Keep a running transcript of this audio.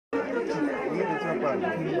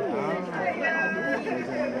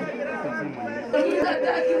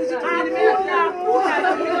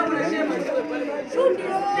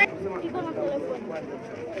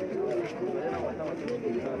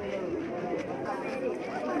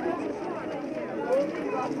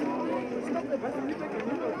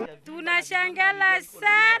Tunashangala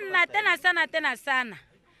sana tena sana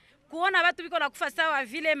kuona watu biko nakufa sawa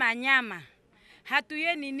vile manyama.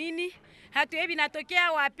 Hatuye ni nini? Hatuye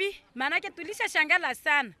binatokea wapi? Manake tulisha shangala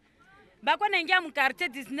sana. Bako naingia mu quartier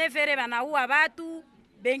 19 banaua watu,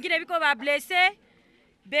 bengine biko ba blessés,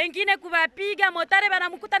 bengine kubapiga, motare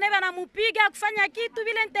banamukuta ne banamupiga kufanya kitu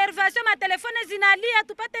bila intervention, ma telefone zinalia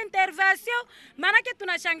tupate intervention, manake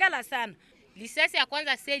tunashangala sana. Lisasi ya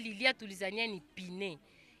kwanza lilia tulizania ni pine.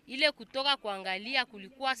 Ile kutoka kuangalia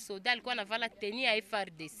kulikuwa soda alikuwa anavala teni ya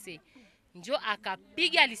RDC. Njo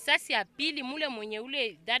akapiga lisasi ya pili, mule mwenye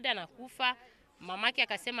ule dada nakufa, mamake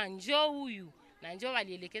akasema njo huyu. Na njo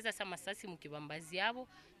walielekeza sama masasi mkibambazi yao,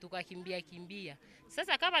 tukakimbia.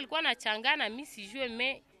 Sasa kama alikuwa anachangana mimi sijue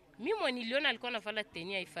mimi niliona alikuwa anavala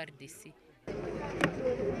teni ya RDC.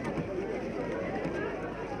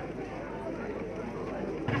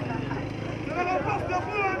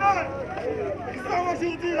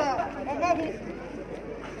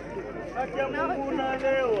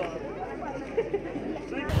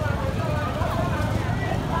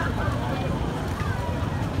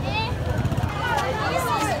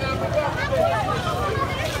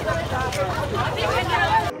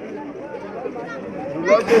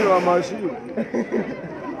 Mlete wa mashini.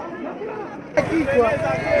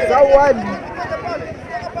 Zawadi.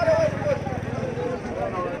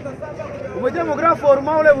 Umejamograph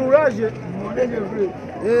forma ule urage.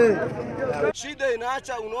 Shida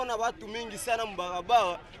inaacha unaona watu mingi sana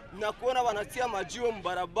mbarabara na kuona wanatia majiwe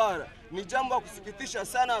mbarabara. Ni jambo la kusikitisha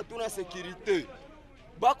sana, hatuna security.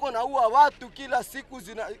 Bako naua watu kila siku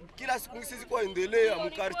sisi kuendelea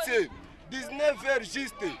mu quartier 19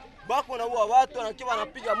 juste. Bako naua watu wanakiwa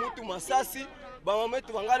wanapiga mtu masasi,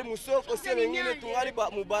 bamametu bangali musoko, sie wengine tungali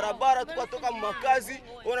mu barabara tukatoka mu makazi,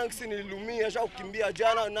 ona ngisi nililumia ja kukimbia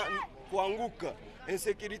jana na kuanguka.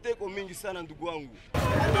 Insecurity iko mingi sana ndugu wangu.